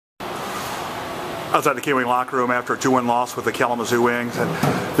Outside the K-Wing locker room after a 2-1 loss with the Kalamazoo Wings, and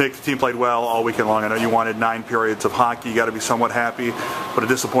Nick, the team played well all weekend long. I know you wanted 9 periods of hockey. You got to be somewhat happy, but a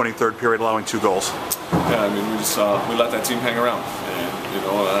disappointing third period, allowing 2 goals. Yeah, I mean, we let that team hang around, and you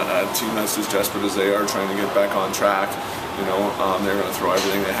know, a team that's as desperate as they are, trying to get back on track. You know, they're going to throw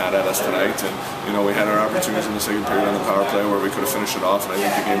everything they had at us tonight, and you know, we had our opportunities in the second period on the power play where we could have finished it off, and I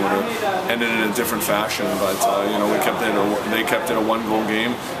think the game would have ended in a different fashion. But you know, they kept it a 1-goal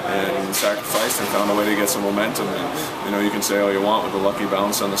game and sacrificed and found a way to get some momentum. And you know, you can say all you want with the lucky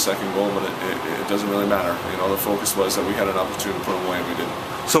bounce on the second goal, but it doesn't really matter. You know, the focus was that we had an opportunity to put them away, and we didn't.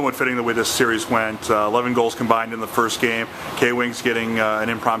 Somewhat fitting the way this series went. 11 goals combined in the first game. K-Wings getting an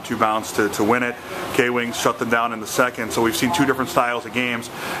impromptu bounce to win it. K-Wings shut them down in the second. So we've seen 2 different styles of games,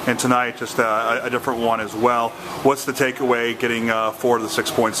 and tonight just a different one as well. What's the takeaway getting 4 of the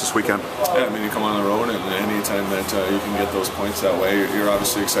 6 points this weekend? Yeah, I mean, you come on the road, and any time that you can get those points that way, you're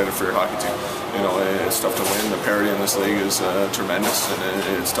obviously excited for your hockey team. You know, it's tough to win. The parity in this league is tremendous,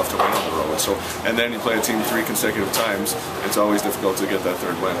 and it's tough to win on the road. So, and then you play a team 3 consecutive times. It's always difficult to get that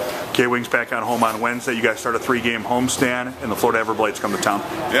third win. K-Wings back on home on Wednesday. You guys start a 3-game homestand, and the Florida Everblades come to town.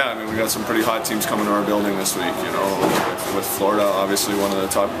 Yeah, I mean, we got some pretty hot teams coming to our building this week. You know, with Florida, obviously one of the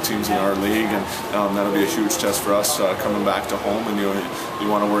top teams in our league, and that'll be a huge test for us coming back to home. And you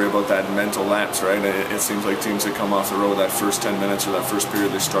want to worry about that mental lapse, right? It seems like teams that come off the road that first 10 minutes or that first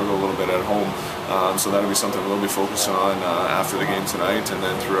period, they struggle a little bit at home. So that'll be something we'll be focusing on after the game tonight, and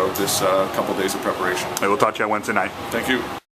then throughout this couple days of preparation. We'll talk to you on Wednesday night. Thank you.